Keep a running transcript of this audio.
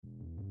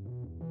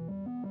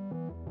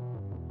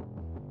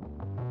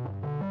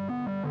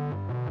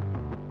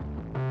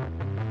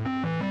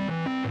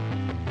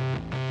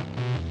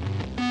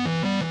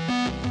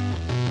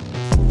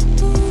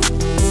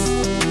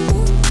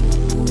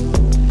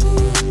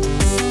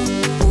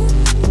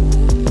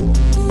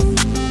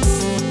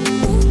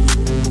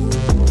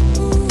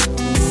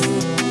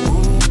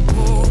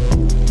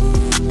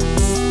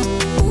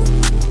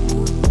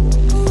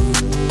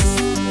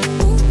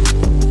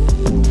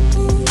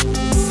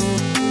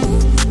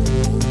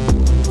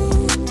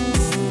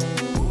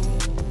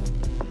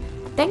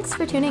Thanks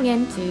for tuning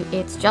in to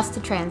It's Just a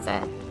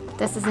Transit.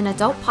 This is an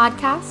adult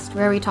podcast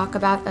where we talk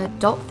about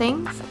adult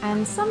things,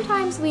 and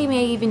sometimes we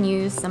may even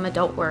use some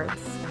adult words.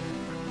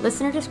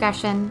 Listener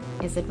discretion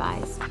is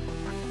advised.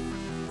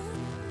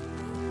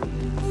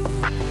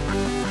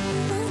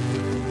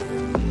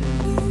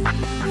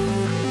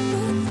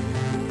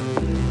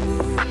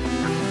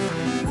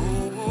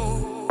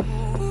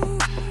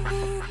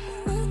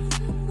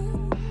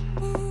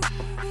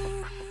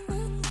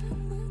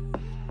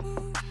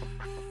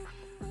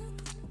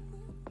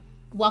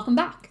 Welcome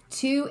back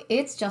to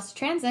It's Just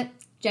Transit.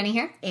 Jenny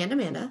here. And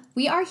Amanda.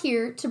 We are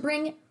here to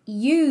bring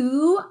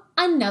you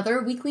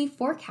another weekly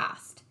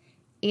forecast.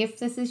 If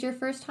this is your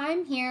first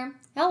time here,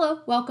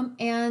 hello, welcome,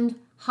 and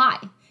hi.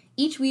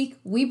 Each week,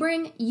 we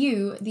bring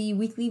you the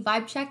weekly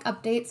vibe check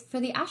updates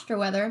for the astro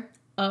weather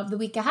of the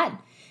week ahead.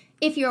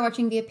 If you're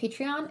watching via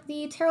Patreon,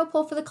 the tarot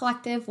poll for the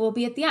collective will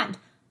be at the end,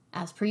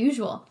 as per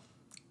usual.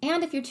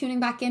 And if you're tuning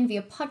back in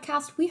via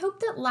podcast, we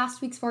hope that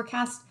last week's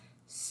forecast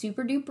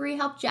super dupery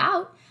helped you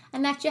out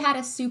and that you had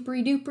a super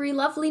dupery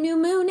lovely new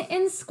moon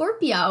in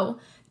Scorpio.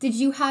 Did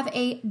you have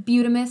a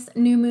beautimous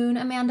new moon,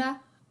 Amanda?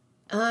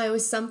 It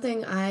was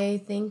something I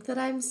think that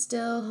I'm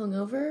still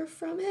hungover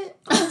from it,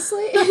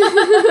 honestly.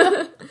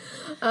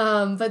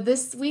 But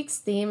this week's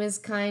theme is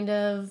kind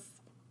of,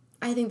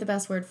 I think the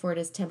best word for it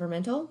is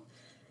temperamental.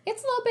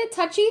 It's a little bit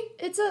touchy.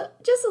 It's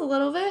just a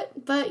little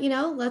bit, but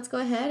let's go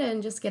ahead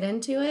and just get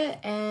into it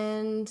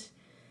and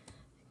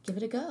give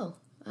it a go.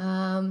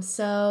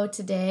 So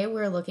today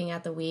we're looking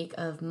at the week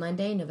of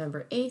Monday,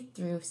 November 8th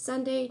through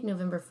Sunday,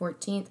 November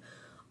 14th.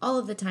 All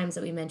of the times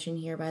that we mention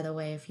here, by the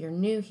way, if you're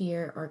new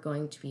here, are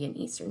going to be in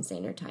Eastern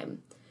Standard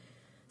Time.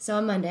 So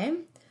on Monday,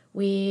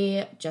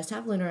 we just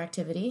have lunar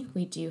activity.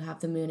 We do have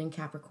the moon in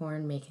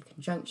Capricorn make a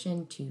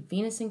conjunction to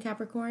Venus in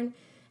Capricorn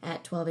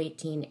at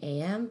 12:18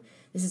 a.m.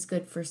 This is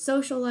good for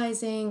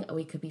socializing.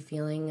 We could be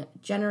feeling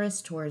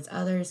generous towards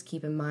others.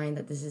 Keep in mind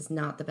that this is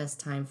not the best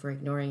time for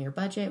ignoring your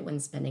budget when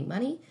spending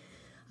money.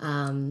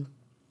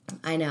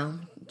 I know,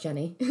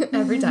 Jenny,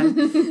 every time.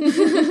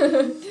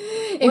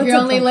 If you're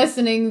only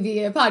listening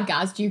via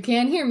podcast, you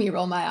can't hear me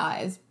roll my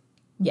eyes.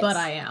 Yes. But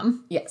I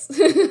am. Yes.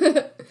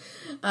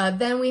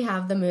 Then we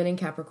have the moon in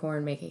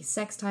Capricorn make a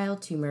sextile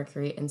to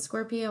Mercury in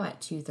Scorpio at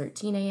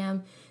 2:13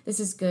 a.m. This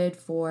is good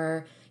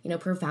for,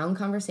 profound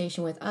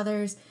conversation with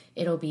others.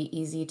 It'll be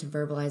easy to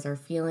verbalize our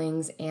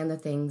feelings, and the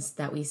things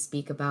that we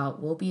speak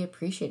about will be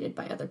appreciated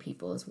by other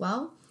people as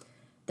well.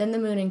 Then the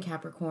moon in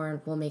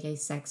Capricorn will make a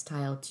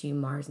sextile to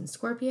Mars in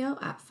Scorpio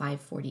at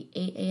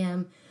 5:48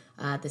 a.m.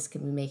 This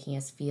could be making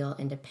us feel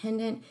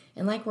independent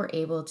and like we're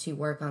able to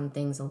work on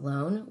things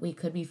alone. We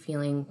could be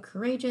feeling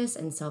courageous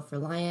and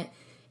self-reliant.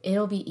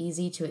 It'll be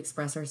easy to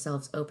express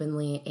ourselves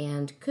openly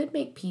and could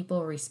make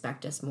people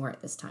respect us more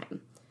at this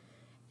time.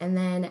 And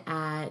then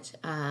at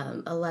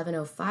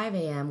 11:05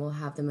 a.m., we'll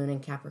have the moon in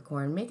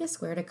Capricorn make a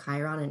square to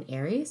Chiron in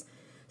Aries.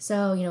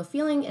 So,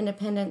 feeling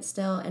independent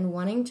still and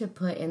wanting to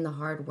put in the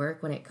hard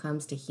work when it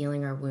comes to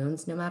healing our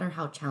wounds, no matter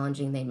how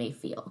challenging they may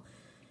feel.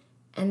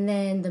 And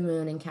then the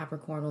moon in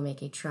Capricorn will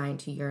make a trine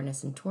to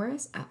Uranus and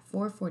Taurus at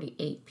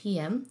 4:48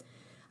 p.m.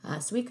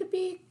 So we could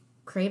be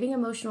craving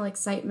emotional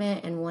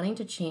excitement and wanting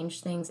to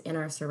change things in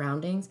our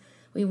surroundings.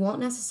 We won't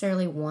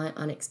necessarily want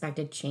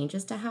unexpected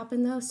changes to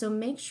happen, though, so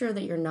make sure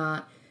that you're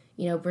not,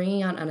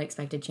 bringing on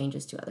unexpected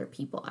changes to other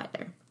people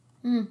either.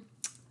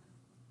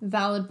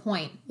 Valid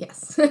point.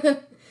 Yes.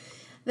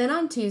 Then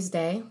on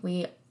Tuesday,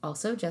 we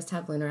also just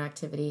have lunar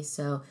activity,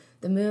 so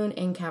the moon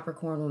in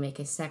Capricorn will make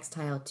a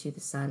sextile to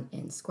the sun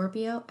in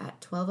Scorpio at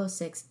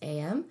 12:06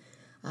 a.m.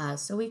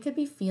 So we could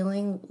be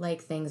feeling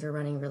like things are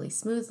running really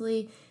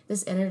smoothly.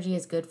 This energy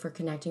is good for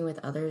connecting with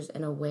others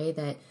in a way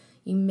that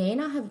you may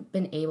not have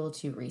been able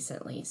to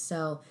recently.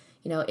 So,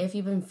 if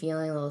you've been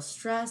feeling a little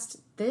stressed,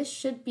 this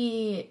should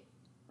be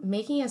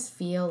making us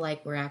feel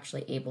like we're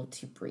actually able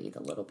to breathe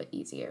a little bit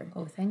easier.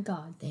 Oh, thank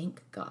God.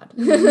 Thank God.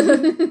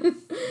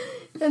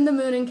 Then the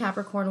moon in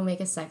Capricorn will make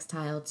a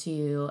sextile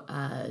to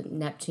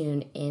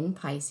Neptune in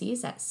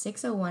Pisces at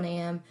 6:01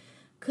 a.m.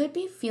 Could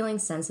be feeling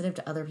sensitive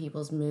to other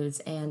people's moods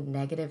and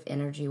negative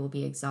energy will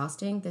be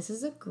exhausting. This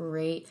is a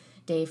great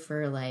day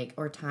for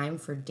or time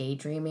for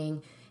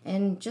daydreaming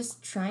and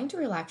just trying to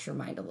relax your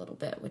mind a little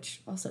bit,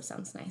 which also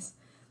sounds nice.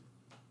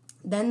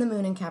 Then the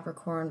moon in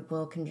Capricorn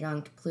will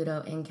conjunct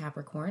Pluto in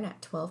Capricorn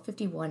at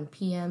 12:51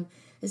 p.m.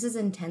 This is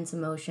intense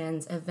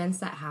emotions. Events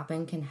that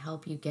happen can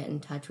help you get in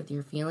touch with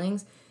your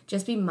feelings.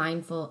 Just be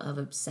mindful of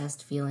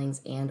obsessed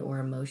feelings and or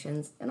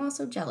emotions, and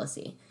also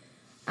jealousy.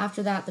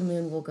 After that, the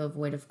moon will go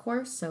void, of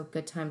course, so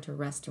good time to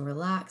rest and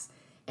relax.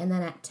 And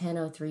then at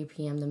 10:03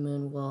 p.m., the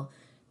moon will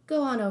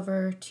go on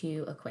over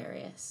to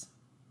Aquarius.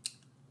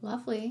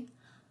 Lovely.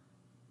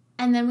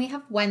 And then we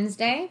have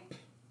Wednesday.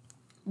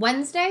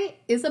 Wednesday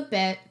is a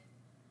bit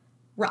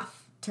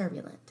rough.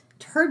 Turbulent.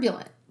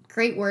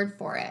 Great word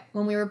for it.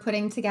 When we were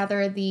putting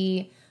together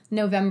the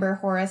November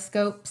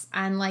horoscopes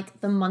and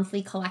the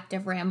monthly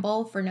collective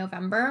ramble for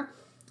November,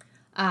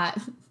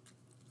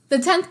 the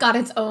 10th got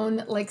its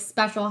own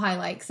special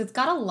highlight because it's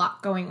got a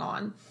lot going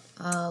on.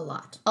 A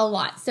lot. A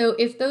lot. So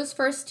if those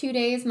first 2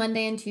 days,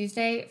 Monday and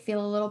Tuesday,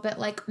 feel a little bit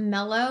like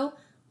mellow,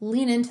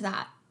 lean into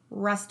that.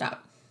 Rest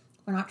up.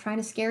 We're not trying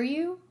to scare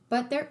you,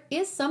 but there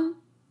is some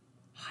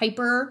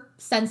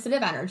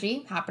hypersensitive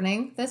energy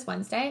happening this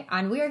Wednesday,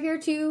 and we are here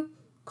to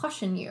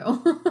caution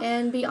you.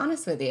 And be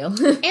honest with you.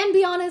 And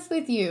be honest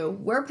with you.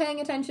 We're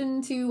paying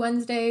attention to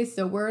Wednesday,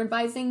 so we're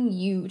advising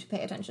you to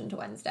pay attention to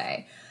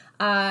Wednesday.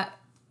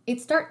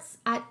 It starts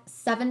at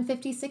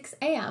 7:56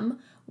 a.m.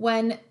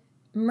 when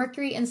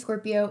Mercury in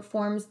Scorpio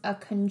forms a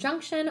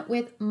conjunction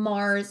with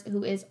Mars,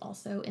 who is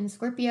also in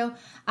Scorpio.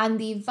 And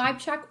the vibe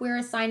check we're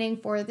assigning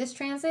for this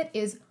transit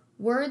is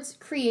words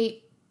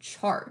create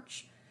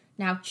charge.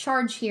 Now,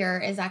 charge here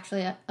is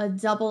actually a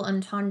double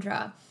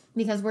entendre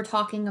because we're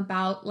talking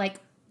about like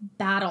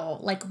battle,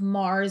 like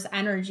Mars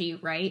energy,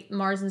 right?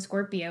 Mars in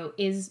Scorpio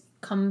is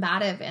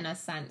combative in a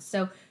sense.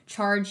 So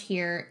charge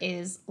here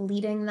is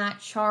leading that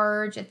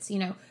charge. It's,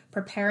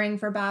 preparing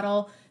for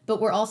battle.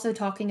 But we're also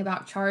talking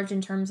about charge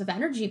in terms of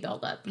energy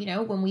buildup.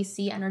 When we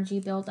see energy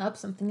buildup,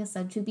 something is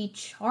said to be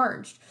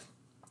charged.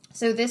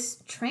 So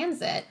this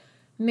transit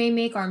may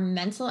make our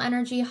mental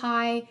energy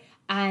high,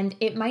 and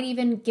it might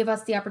even give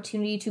us the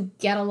opportunity to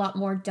get a lot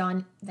more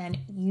done than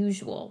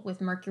usual.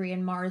 With Mercury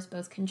and Mars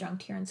both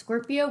conjunct here in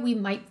Scorpio, we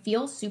might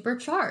feel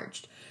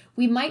supercharged.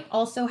 We might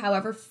also,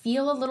 however,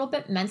 feel a little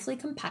bit mentally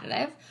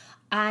competitive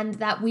and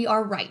that we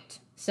are right.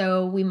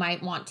 So we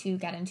might want to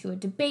get into a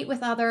debate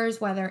with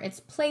others, whether it's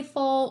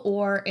playful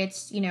or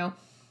it's,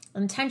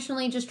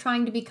 intentionally just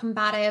trying to be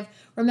combative.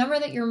 Remember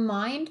that your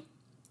mind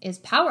is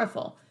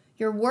powerful.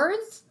 Your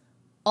words,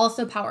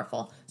 also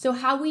powerful. So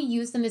how we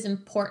use them is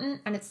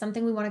important, and it's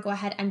something we want to go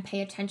ahead and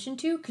pay attention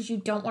to because you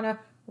don't want to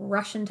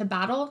rush into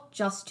battle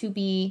just to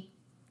be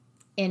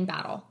in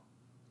battle.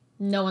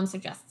 No one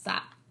suggests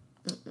that.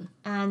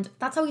 And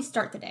that's how we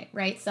start the day,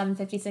 right?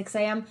 7:56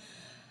 a.m.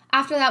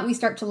 After that, we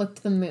start to look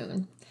to the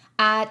moon.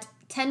 At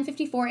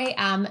 10:54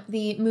 a.m.,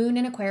 the moon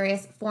in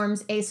Aquarius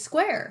forms a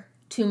square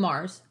to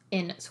Mars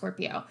in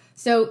Scorpio.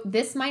 So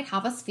this might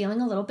have us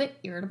feeling a little bit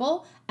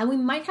irritable, and we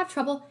might have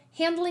trouble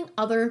handling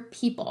other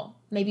people.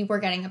 Maybe we're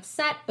getting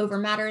upset over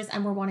matters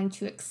and we're wanting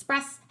to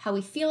express how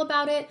we feel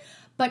about it,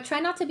 but try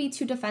not to be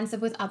too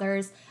defensive with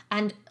others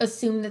and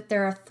assume that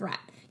they're a threat.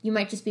 You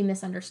might just be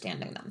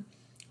misunderstanding them.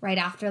 Right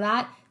after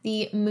that,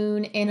 the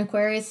moon in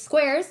Aquarius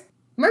squares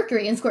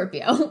Mercury in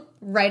Scorpio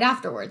right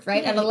afterwards,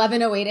 right? At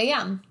 11:08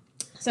 a.m.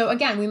 So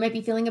again, we might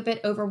be feeling a bit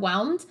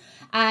overwhelmed,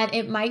 and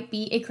it might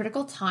be a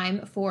critical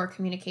time for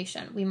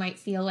communication. We might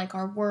feel like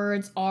our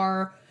words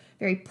are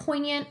very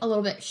poignant, a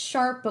little bit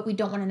sharp, but we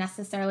don't want to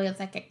necessarily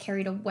get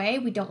carried away.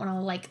 We don't want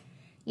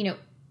to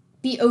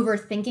be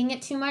overthinking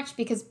it too much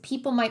because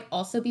people might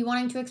also be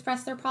wanting to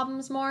express their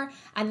problems more,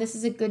 and this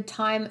is a good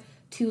time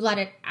to let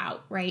it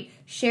out, right?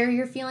 Share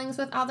your feelings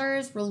with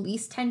others,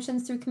 release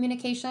tensions through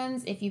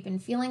communications. If you've been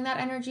feeling that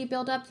energy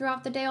build up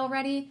throughout the day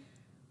already,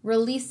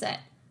 release it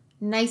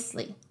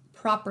nicely,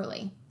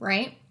 properly,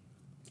 right?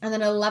 And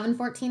then at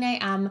 11:14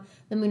 a.m.,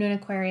 the moon in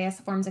Aquarius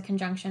forms a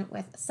conjunction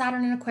with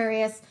Saturn in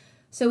Aquarius.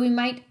 So we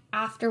might,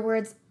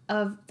 afterwards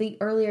of the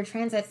earlier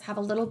transits, have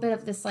a little bit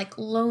of this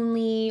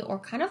lonely or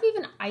kind of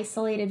even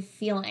isolated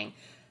feeling.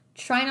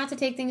 Try not to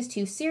take things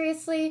too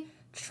seriously.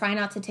 Try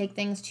not to take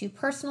things too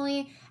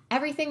personally.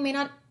 Everything may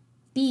not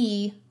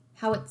be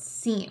how it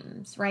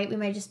seems, right? We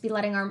might just be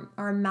letting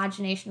our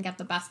imagination get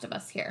the best of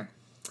us here.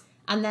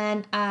 And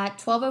then at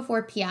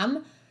 12:04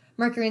 p.m.,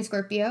 Mercury in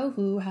Scorpio,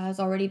 who has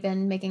already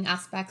been making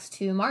aspects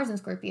to Mars in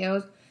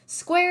Scorpio,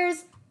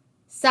 squares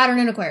Saturn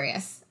in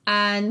Aquarius.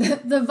 And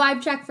the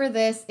vibe check for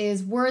this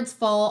is words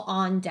fall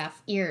on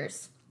deaf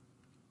ears.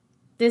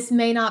 This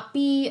may not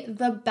be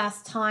the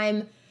best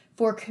time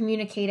for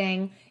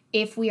communicating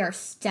if we are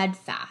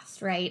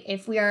steadfast, right?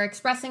 If we are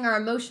expressing our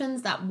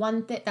emotions, that's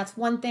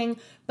one thing.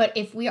 But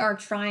if we are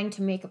trying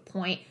to make a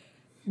point,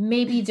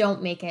 maybe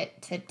don't make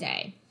it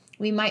today.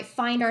 We might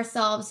find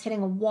ourselves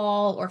hitting a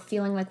wall or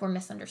feeling like we're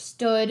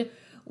misunderstood.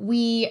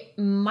 We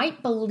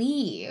might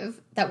believe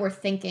that we're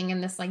thinking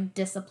in this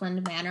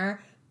disciplined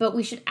manner, but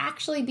we should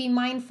actually be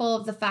mindful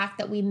of the fact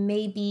that we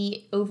may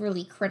be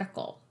overly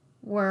critical.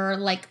 We're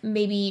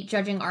maybe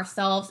judging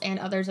ourselves and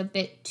others a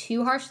bit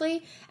too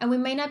harshly, and we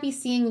may not be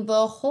seeing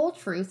the whole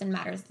truth in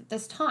matters at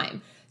this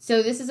time.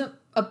 So this is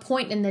a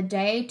point in the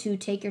day to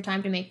take your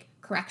time to make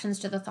corrections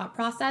to the thought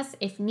process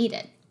if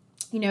needed.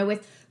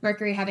 With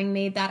Mercury having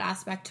made that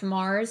aspect to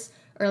Mars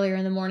earlier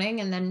in the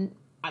morning and then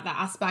the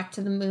aspect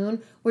to the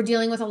moon, we're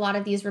dealing with a lot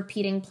of these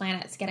repeating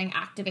planets getting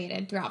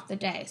activated throughout the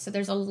day. So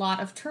there's a lot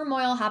of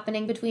turmoil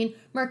happening between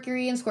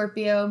Mercury and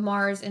Scorpio,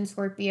 Mars and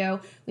Scorpio.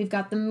 We've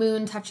got the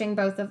moon touching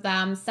both of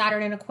them.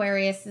 Saturn in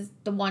Aquarius is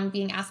the one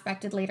being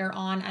aspected later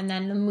on, and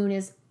then the moon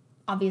is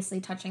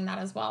obviously touching that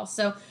as well.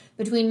 So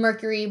between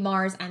Mercury,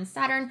 Mars, and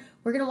Saturn,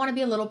 we're going to want to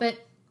be a little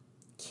bit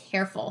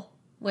careful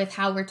with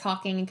how we're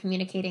talking and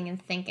communicating and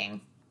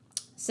thinking.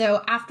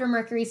 So after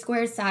Mercury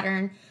squares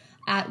Saturn,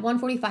 at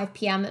 1:45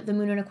 p.m., the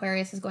moon in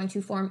Aquarius is going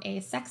to form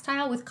a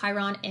sextile with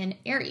Chiron in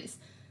Aries.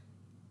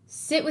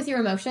 Sit with your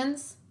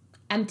emotions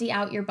empty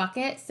out your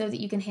bucket so that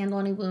you can handle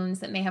any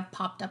wounds that may have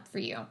popped up for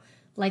you.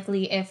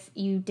 Likely if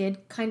you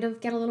did kind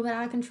of get a little bit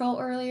out of control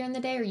earlier in the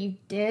day, or you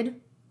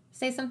did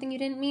say something you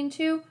didn't mean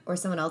to. Or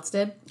someone else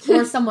did.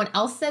 Or someone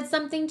else said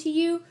something to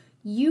you,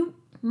 you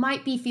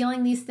might be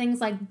feeling these things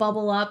like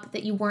bubble up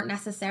that you weren't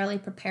necessarily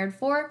prepared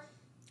for.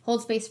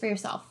 Hold space for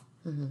yourself.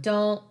 Mm-hmm.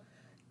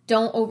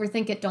 Don't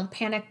overthink it. Don't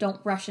panic. Don't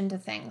rush into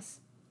things.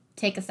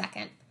 Take a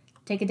second.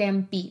 Take a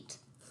damn beat.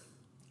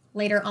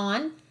 Later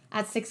on,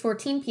 at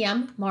 6:14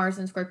 p.m., Mars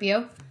in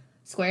Scorpio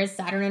squares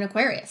Saturn in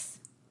Aquarius.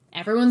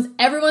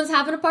 Everyone's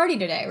having a party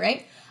today,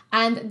 right?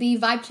 And the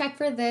vibe check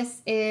for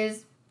this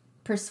is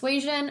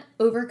persuasion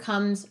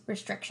overcomes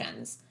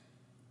restrictions.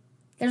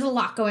 There's a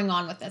lot going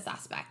on with this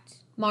aspect.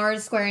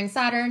 Mars squaring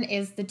Saturn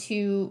is the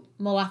two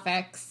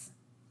malefics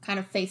kind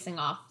of facing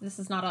off. This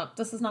is not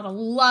a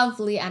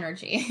lovely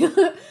energy,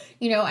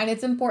 and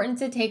it's important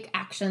to take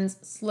actions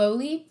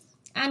slowly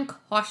and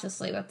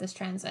cautiously with this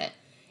transit.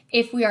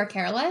 If we are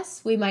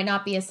careless, we might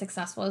not be as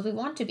successful as we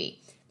want to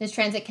be. This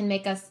transit can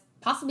make us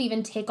possibly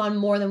even take on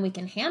more than we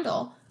can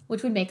handle,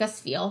 which would make us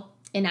feel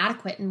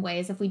inadequate in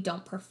ways if we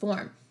don't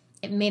perform.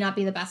 It may not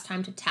be the best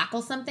time to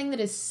tackle something that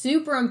is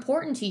super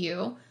important to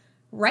you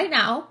right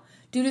now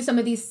due to some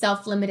of these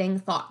self-limiting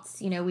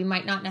thoughts. We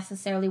might not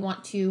necessarily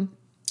want to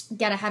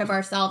get ahead of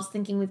ourselves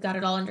thinking we've got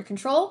it all under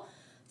control.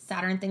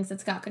 Saturn thinks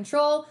it's got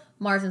control.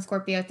 Mars and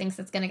Scorpio thinks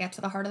it's going to get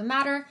to the heart of the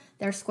matter.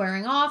 They're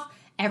squaring off.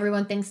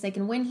 Everyone thinks they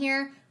can win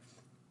here.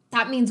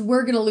 That means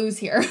we're going to lose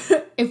here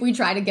if we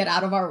try to get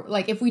out of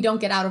if we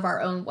don't get out of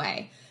our own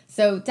way.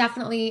 So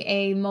definitely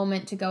a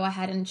moment to go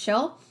ahead and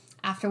chill.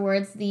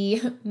 Afterwards,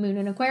 the moon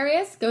in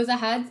Aquarius goes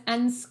ahead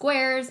and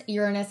squares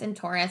Uranus in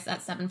Taurus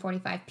at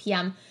 7:45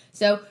 p.m.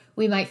 So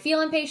we might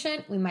feel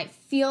impatient. We might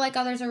feel like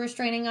others are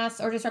restraining us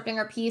or disrupting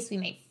our peace. We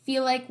may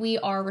feel like we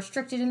are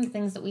restricted in the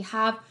things that we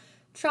have.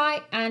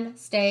 Try and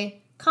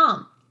stay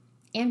calm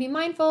and be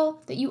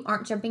mindful that you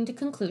aren't jumping to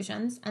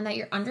conclusions and that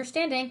you're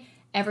understanding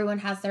everyone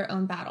has their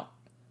own battle.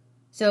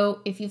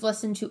 So if you've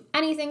listened to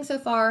anything so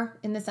far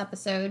in this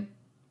episode,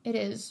 it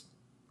is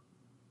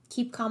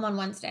keep calm on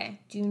Wednesday.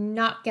 Do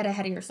not get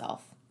ahead of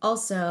yourself.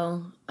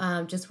 Also,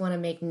 just want to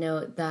make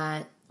note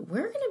that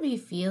we're going to be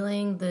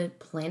feeling the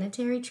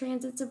planetary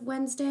transits of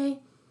Wednesday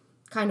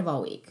kind of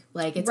all week.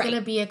 It's going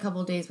to be a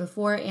couple days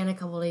before and a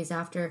couple days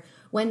after.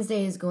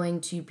 Wednesday is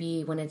going to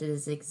be when it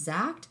is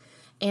exact.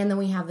 And then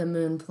we have the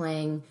moon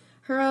playing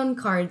her own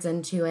cards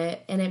into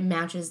it, and it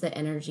matches the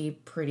energy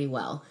pretty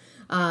well.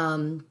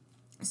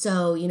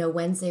 So,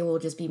 Wednesday will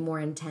just be more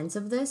intense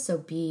of this. So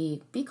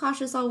be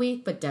cautious all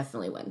week, but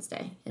definitely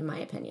Wednesday, in my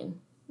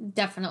opinion.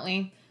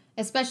 Definitely.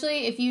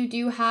 Especially if you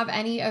do have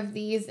any of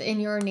these in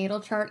your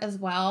natal chart as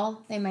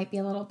well, they might be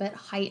a little bit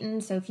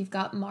heightened. So if you've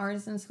got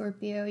Mars in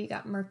Scorpio, you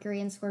got Mercury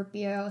in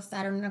Scorpio,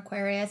 Saturn in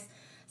Aquarius,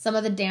 some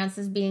of the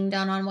dances being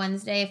done on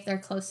Wednesday, if they're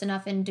close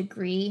enough in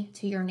degree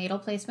to your natal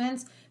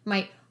placements,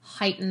 might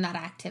heighten that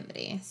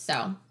activity.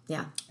 So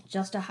yeah,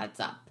 just a heads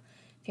up.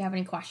 If you have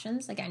any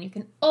questions, again, you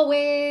can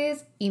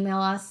always email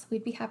us.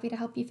 We'd be happy to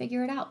help you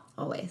figure it out.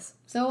 Always.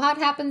 So what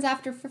happens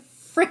after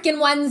frickin'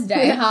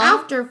 Wednesday, huh?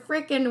 After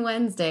frickin'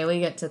 Wednesday, we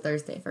get to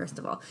Thursday, first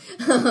of all,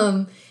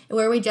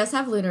 where we just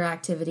have lunar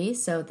activity.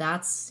 So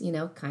that's,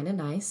 kind of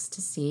nice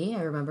to see.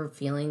 I remember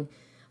feeling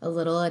a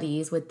little at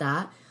ease with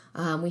that.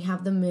 We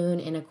have the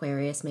moon in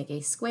Aquarius make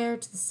a square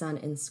to the sun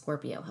in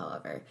Scorpio,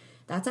 however.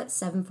 That's at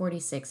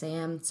 7:46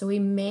 a.m. So we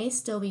may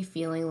still be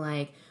feeling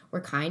like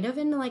we're kind of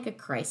in a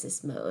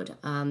crisis mode.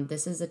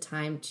 This is a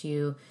time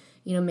to,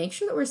 make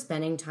sure that we're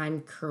spending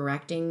time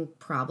correcting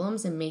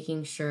problems and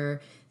making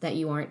sure that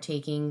you aren't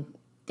taking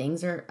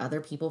things or other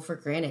people for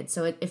granted.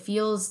 So it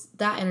feels,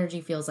 that energy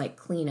feels like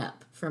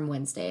cleanup from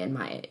Wednesday in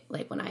my,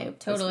 when I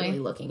was really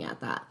looking at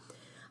that.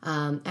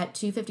 At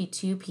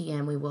 2:52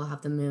 p.m., we will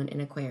have the moon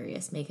in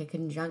Aquarius make a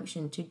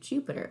conjunction to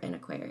Jupiter in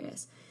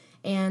Aquarius.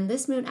 And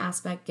this moon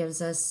aspect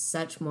gives us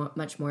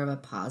much more of a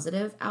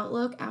positive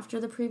outlook after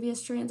the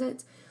previous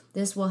transits.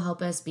 This will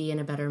help us be in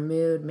a better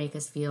mood, make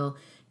us feel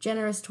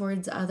generous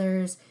towards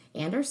others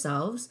and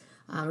ourselves.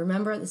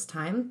 Remember at this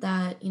time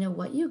that,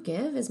 what you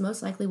give is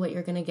most likely what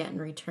you're going to get in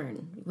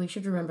return. We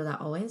should remember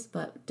that always,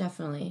 but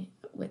definitely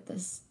with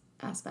this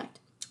aspect.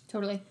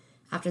 Totally.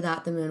 After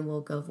that, the moon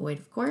will go void,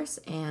 of course,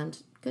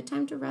 and good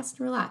time to rest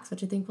and relax,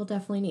 which I think we'll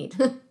definitely need.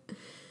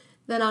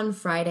 Then on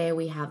Friday,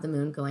 we have the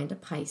moon going to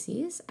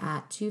Pisces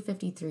at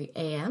 2:53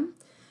 a.m.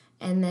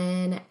 And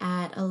then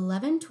at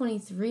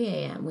 11:23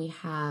 a.m., we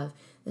have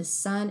the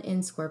sun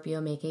in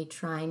Scorpio make a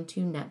trine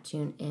to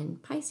Neptune in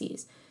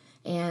Pisces.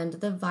 And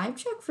the vibe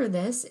check for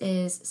this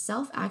is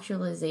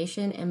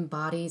self-actualization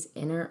embodies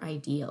inner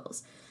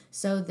ideals.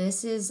 So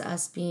this is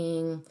us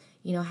being,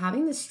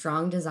 having this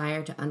strong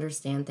desire to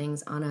understand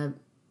things on a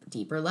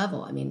deeper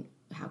level. I mean,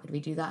 how could we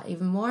do that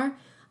even more?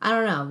 I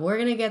don't know. We're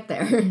going to get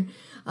there.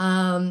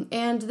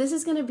 And this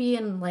is going to be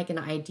in an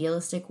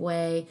idealistic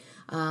way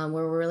where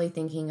we're really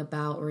thinking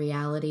about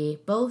reality,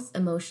 both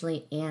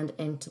emotionally and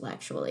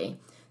intellectually.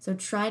 So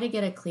try to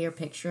get a clear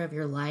picture of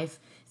your life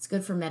It's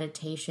good for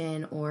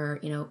meditation or,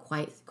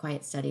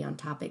 quiet study on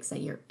topics that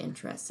you're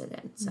interested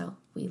in. So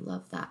we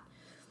love that.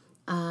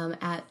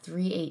 At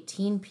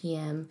 3:18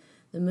 p.m.,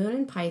 the moon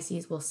in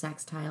Pisces will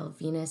sextile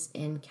Venus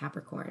in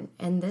Capricorn.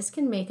 And this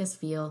can make us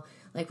feel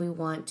like we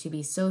want to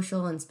be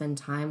social and spend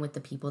time with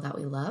the people that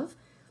we love.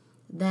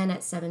 Then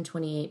at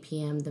 7:28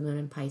 p.m., the moon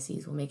in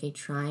Pisces will make a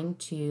trine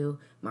to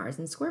Mars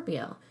in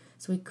Scorpio.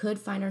 So we could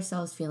find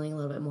ourselves feeling a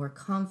little bit more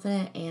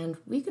confident, and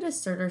we could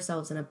assert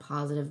ourselves in a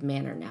positive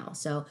manner now.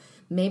 So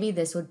maybe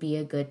this would be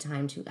a good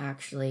time to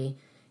actually,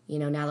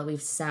 now that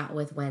we've sat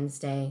with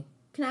Wednesday,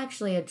 can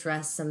actually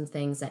address some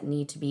things that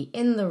need to be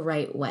in the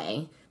right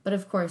way. But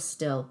of course,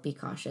 still be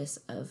cautious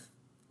of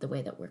the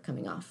way that we're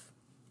coming off.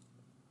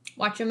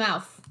 Watch your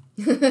mouth.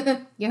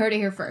 You heard it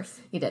here first.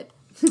 You did.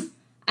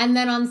 And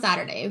then on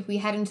Saturday, we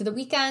head into the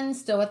weekend,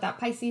 still with that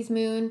Pisces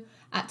moon.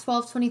 At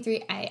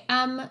 12:23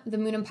 a.m., the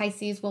moon in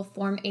Pisces will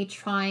form a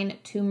trine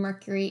to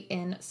Mercury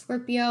in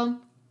Scorpio.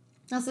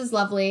 This is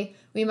lovely.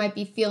 We might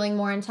be feeling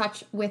more in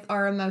touch with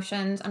our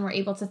emotions, and we're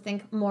able to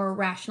think more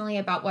rationally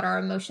about what our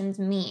emotions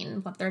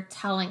mean, what they're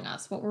telling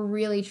us, what we're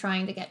really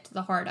trying to get to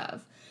the heart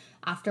of.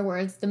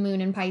 Afterwards, the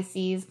moon in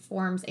Pisces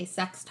forms a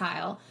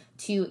sextile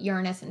to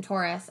Uranus and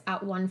Taurus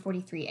at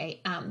 1:43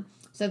 a.m.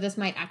 So this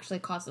might actually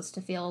cause us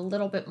to feel a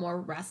little bit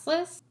more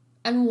restless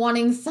and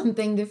wanting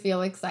something to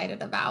feel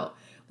excited about.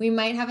 We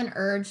might have an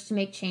urge to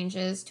make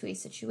changes to a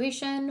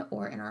situation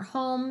or in our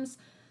homes.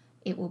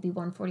 It will be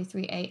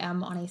 1:43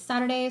 a.m. on a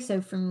Saturday,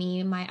 so for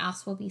me, my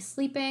ass will be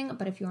sleeping,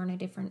 but if you're in a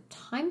different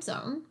time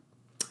zone,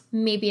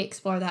 maybe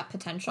explore that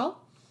potential.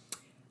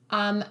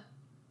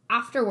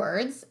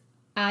 Afterwards,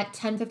 at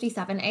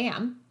 10:57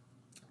 a.m.,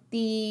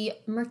 the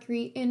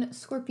Mercury in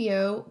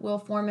Scorpio will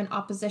form an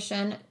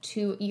opposition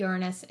to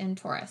Uranus in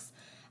Taurus.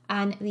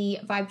 And the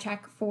vibe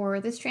check for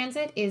this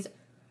transit is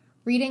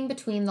reading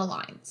between the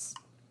lines.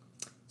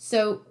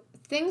 So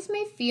things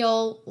may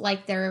feel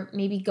like they're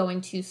maybe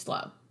going too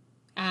slow.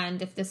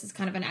 And if this is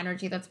kind of an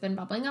energy that's been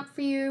bubbling up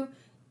for you,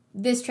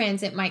 this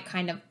transit might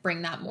kind of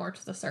bring that more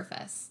to the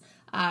surface.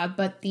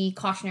 But the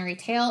cautionary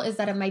tale is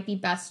that it might be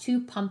best to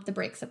pump the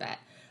brakes a bit.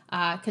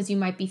 Because you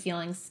might be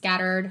feeling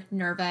scattered,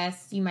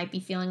 nervous. You might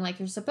be feeling like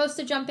you're supposed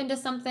to jump into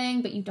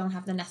something, but you don't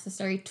have the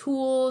necessary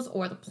tools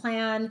or the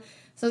plan.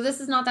 So this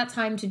is not that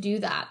time to do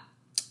that.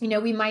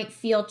 We might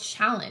feel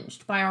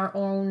challenged by our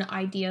own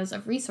ideas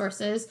of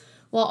resources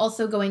while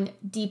also going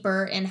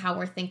deeper in how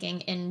we're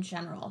thinking in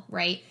general,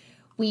 right?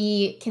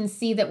 We can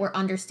see that we're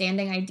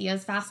understanding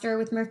ideas faster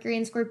with Mercury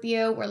and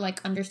Scorpio. We're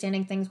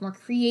understanding things more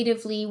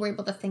creatively. We're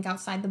able to think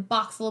outside the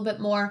box a little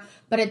bit more,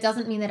 but it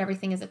doesn't mean that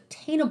everything is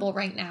attainable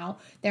right now.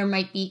 There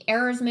might be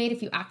errors made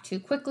if you act too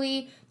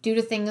quickly due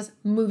to things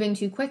moving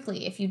too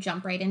quickly if you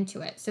jump right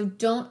into it. So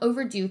don't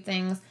overdo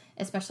things,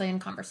 especially in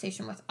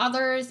conversation with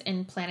others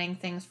and planning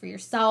things for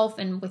yourself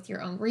and with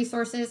your own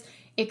resources.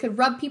 It could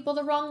rub people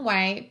the wrong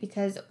way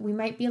because we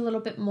might be a little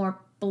bit more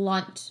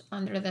blunt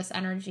under this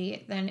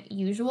energy than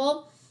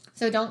usual.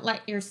 So don't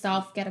let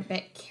yourself get a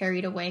bit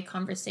carried away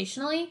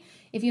conversationally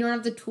if you don't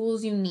have the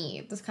tools you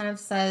need. This kind of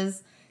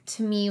says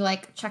to me,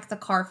 check the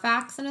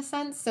Carfax in a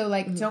sense. So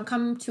don't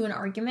come to an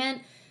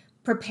argument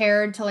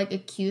prepared to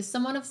accuse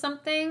someone of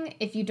something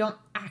if you don't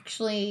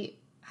actually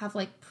have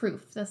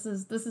proof. This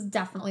is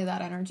definitely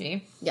that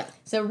energy. Yeah.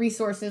 So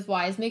resources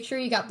wise, make sure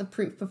you got the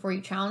proof before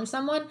you challenge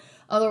someone.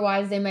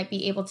 Otherwise, they might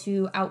be able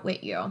to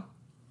outwit you.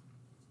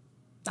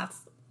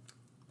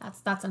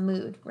 That's a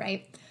mood,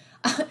 right?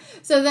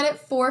 So then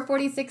at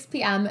 4:46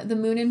 p.m., the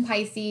moon in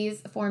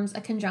Pisces forms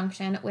a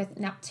conjunction with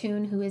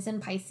Neptune, who is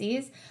in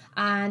Pisces.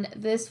 And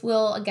this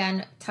will,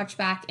 again, touch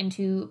back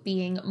into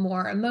being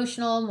more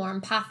emotional, more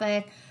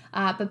empathic,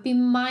 but be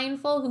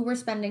mindful who we're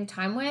spending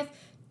time with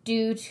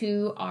due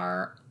to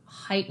our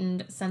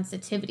heightened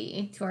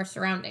sensitivity to our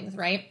surroundings,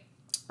 right?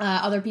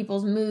 Other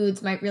people's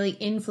moods might really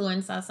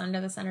influence us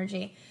under this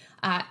energy.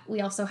 We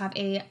also have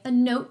a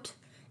note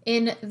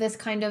in this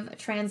kind of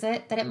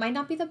transit that it might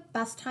not be the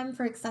best time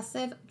for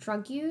excessive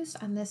drug use,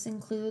 and this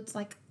includes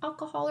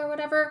alcohol or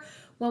whatever.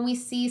 When we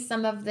see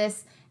some of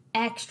this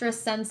extra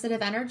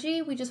sensitive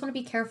energy, we just want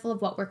to be careful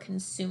of what we're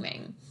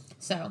consuming.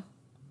 So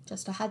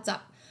just a heads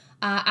up.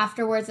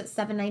 Afterwards, at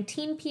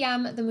 7:19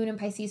 p.m., the moon in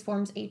Pisces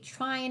forms a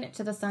trine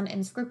to the sun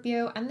in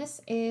Scorpio, and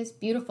this is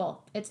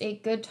beautiful. It's a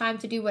good time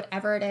to do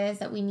whatever it is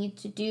that we need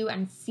to do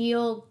and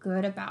feel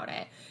good about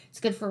it.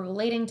 It's good for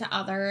relating to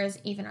others,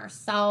 even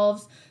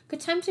ourselves. Good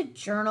time to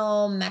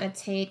journal,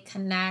 meditate,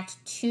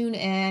 connect, tune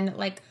in,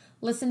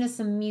 listen to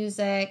some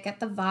music, get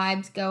the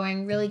vibes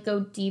going, really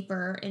go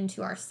deeper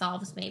into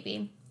ourselves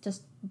maybe.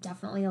 Just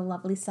definitely a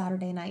lovely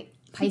Saturday night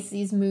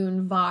Pisces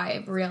moon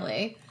vibe,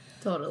 really.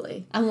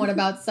 Totally. And what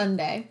about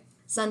Sunday?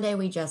 Sunday,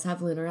 we just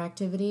have lunar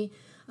activity,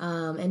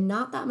 and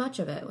not that much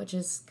of it, which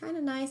is kind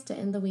of nice to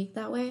end the week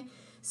that way.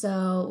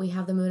 So we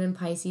have the moon in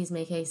Pisces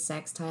make a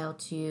sextile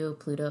to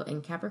Pluto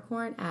in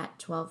Capricorn at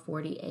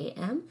 12:40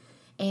 a.m.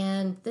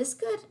 And this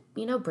could,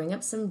 bring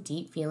up some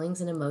deep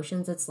feelings and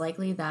emotions. It's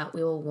likely that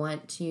we will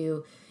want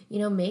to,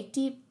 make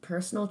deep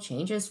personal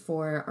changes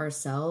for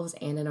ourselves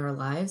and in our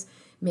lives.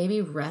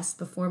 Maybe rest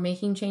before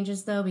making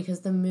changes though,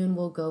 because the moon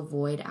will go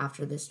void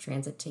after this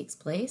transit takes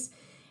place.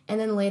 And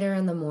then later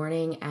in the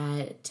morning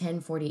at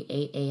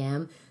 10:48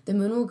 a.m., the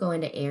moon will go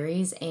into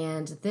Aries,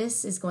 and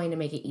this is going to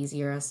make it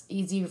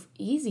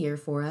easier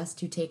for us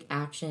to take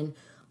action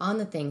on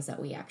the things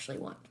that we actually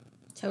want.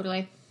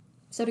 Totally.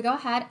 So to go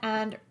ahead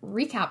and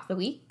recap the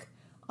week,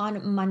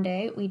 on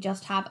Monday, we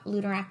just have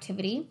lunar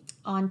activity.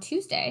 On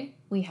Tuesday,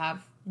 we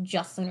have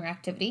just lunar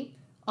activity.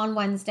 On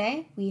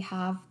Wednesday, we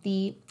have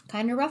the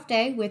kind of rough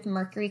day with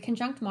Mercury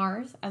conjunct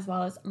Mars, as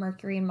well as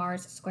Mercury and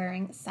Mars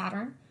squaring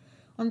Saturn.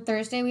 On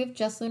Thursday, we have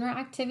just lunar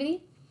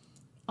activity.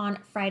 On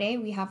Friday,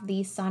 we have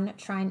the Sun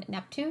trine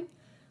Neptune.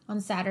 On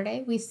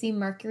Saturday, we see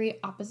Mercury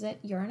opposite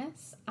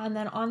Uranus. And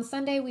then on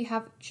Sunday, we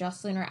have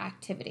just lunar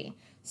activity.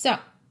 So,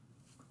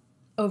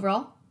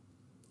 overall,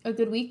 a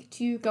good week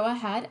to go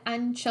ahead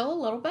and chill a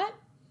little bit.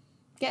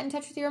 Get in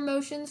touch with your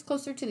emotions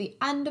closer to the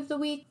end of the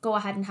week. Go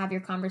ahead and have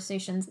your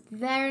conversations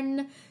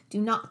then.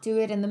 Do not do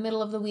it in the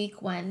middle of the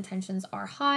week when tensions are high.